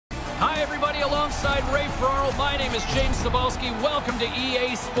Hi, everybody. Alongside Ray Ferraro, my name is James Cebulski. Welcome to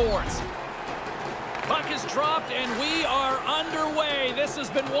EA Sports. Puck is dropped, and we are underway. This has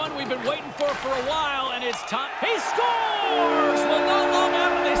been one we've been waiting for a while, and it's time. He scores! Well, not long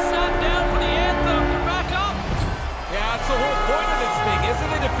after they sat down for the anthem, they're back up. Yeah, that's the whole point of this thing,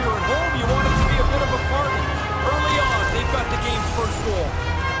 isn't it? If you're at home, you want it to be a bit of a party. Early on, they've got the game's first goal.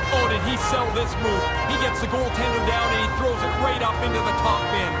 Oh, did he sell this move? He gets the goaltender down, and he throws it right up into the top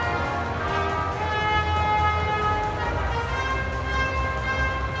bin.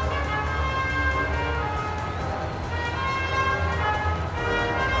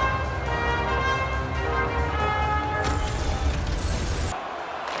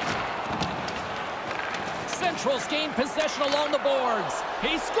 Central's gained possession along the boards.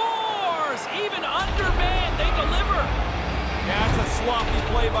 He scores! Even undermanned, they deliver. Yeah, it's a sloppy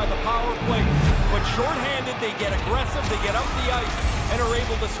play by the power play. But shorthanded, they get aggressive, they get up the ice, and are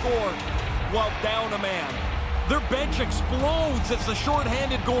able to score while down a man. Their bench explodes as the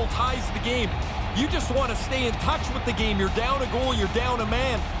shorthanded goal ties the game. You just want to stay in touch with the game. You're down a goal, you're down a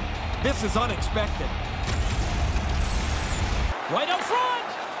man. This is unexpected. Right up front!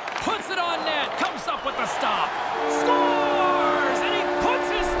 Puts it on net, comes up with the stop. Scores! And he puts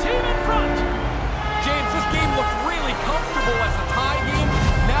his team in front. James, this game looked really comfortable as a tie game.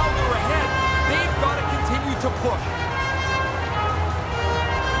 Now they're ahead. They've got to continue to push.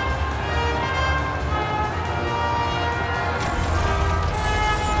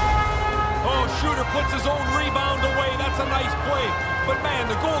 Oh, Shooter puts his own rebound away. That's a nice play. But man,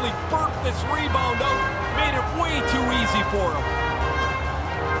 the goalie burped this rebound out. Made it way too easy for him.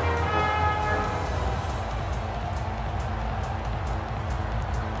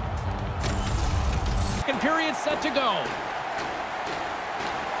 Period set to go.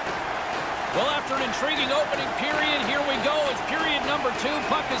 Well, after an intriguing opening period, here we go. It's period number 2.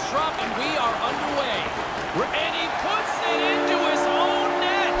 Puck is dropped, and we are underway. And he puts it into his own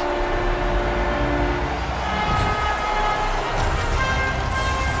net.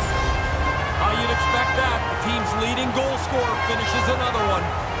 You'd expect that. The team's leading goal scorer finishes another one.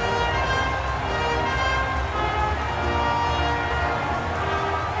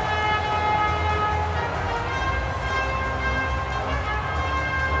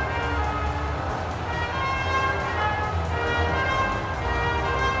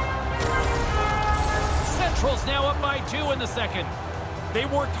 Now up by 2 in the second. They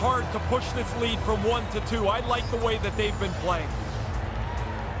worked hard to push this lead from 1 to 2. I like the way that they've been playing.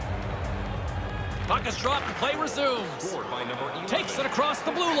 Puck is dropped and play resumes. Takes it across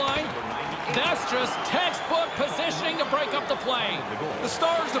the blue line. That's just textbook positioning to break up the play. The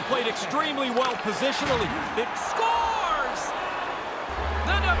Stars have played extremely well positionally. It scores!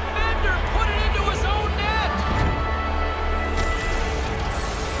 The defender put it into his own net.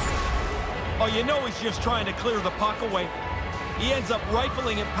 Oh, you know he's just trying to clear the puck away. He ends up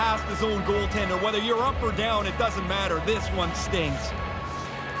rifling it past his own goaltender. Whether you're up or down, it doesn't matter. This one stings.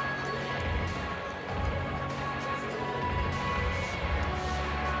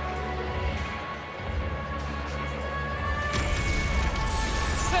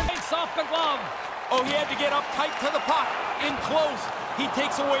 Takes off the glove. Oh, he had to get up tight to the puck. In close. He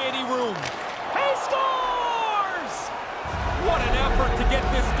takes away any room. He scores! What an effort to get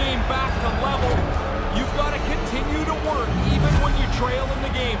this game back to level. You've got to continue to work even when you trail in the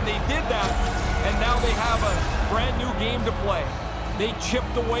game. They did that, and now they have a brand new game to play. They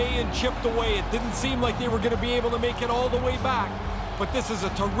chipped away and chipped away. It didn't seem like they were going to be able to make it all the way back, but this is a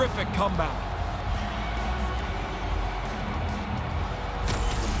terrific comeback.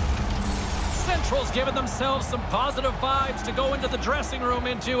 Central's given themselves some positive vibes to go into the dressing room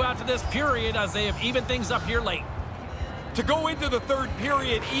into after this period as they have evened things up here late. To go into the third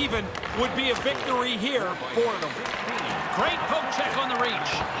period even would be a victory here for them. Great poke check on the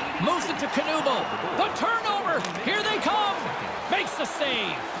reach. Moves it to Knuble. The turnover. Here they come. Makes the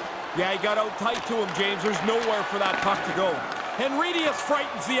save. Yeah, he got out tight to him, James. There's nowhere for that puck to go. Henridius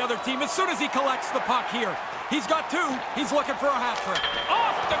frightens the other team as soon as he collects the puck here. He's got 2. He's looking for a hat trick.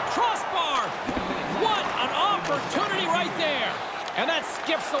 Off the crossbar. What an opportunity right there. And that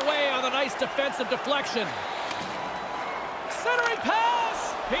skips away on a nice defensive deflection. Centering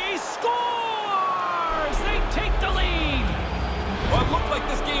pass! He scores! They take the lead! Well, it looked like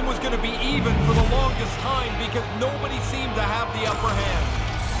this game was going to be even for the longest time because nobody seemed to have the upper hand.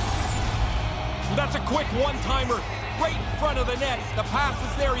 That's a quick one-timer right in front of the net. The pass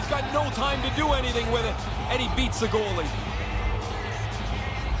is there. He's got no time to do anything with it, and he beats the goalie.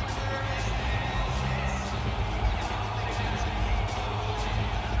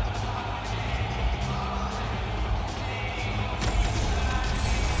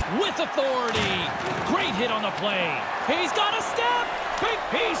 with authority. Great hit on the play. He's got a step.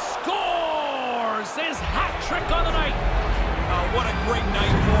 He scores his hat trick on the night. What a great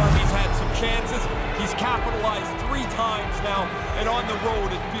night for him. He's had some chances. He's capitalized 3 times now, and on the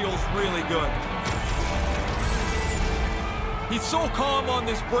road it feels really good. He's so calm on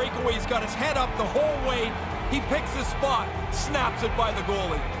this breakaway. He's got his head up the whole way. He picks his spot, snaps it by the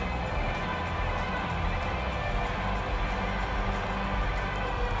goalie.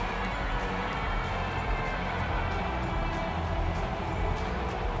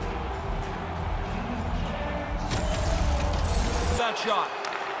 That shot.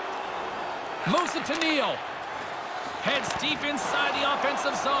 Moves it to Neal. Heads deep inside the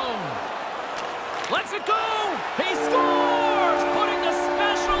offensive zone. Lets it go. He scores, putting the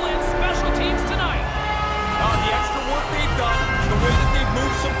special in special teams tonight. The extra work they've done, the way that they've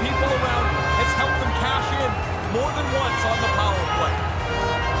moved some people around, has helped them cash in more than once on the power play.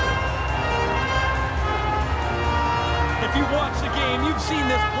 If you watch the game, you've seen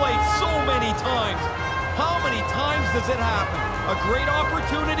this play so many times. How many times does it happen? A great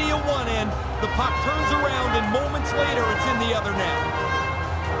opportunity at one end, the puck turns around, and moments later, it's in the other net.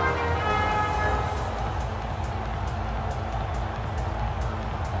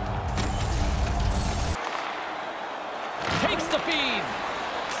 Takes the feed,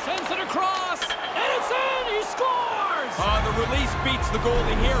 sends it across, and it's in! He scores! The release beats the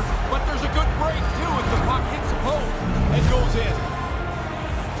goalie here, but there's a good break, too, as the puck hits the post and goes in.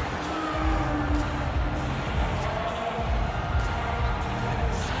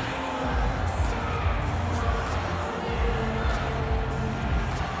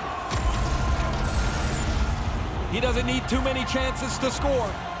 He doesn't need too many chances to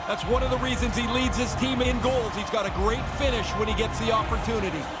score. That's one of the reasons he leads his team in goals. He's got a great finish when he gets the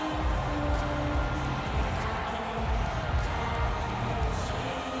opportunity.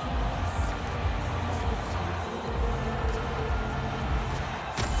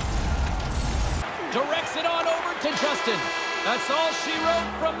 Directs it on over to Justin. That's all she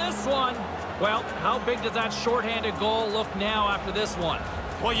wrote from this one. Well, how big does that shorthanded goal look now after this one?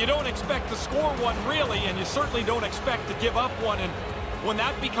 Well, you don't expect to score one, really, and you certainly don't expect to give up one. And when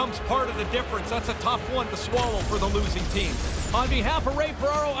that becomes part of the difference, that's a tough one to swallow for the losing team. On behalf of Ray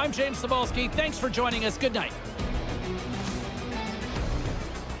Ferraro, I'm James Cybulski. Thanks for joining us. Good night.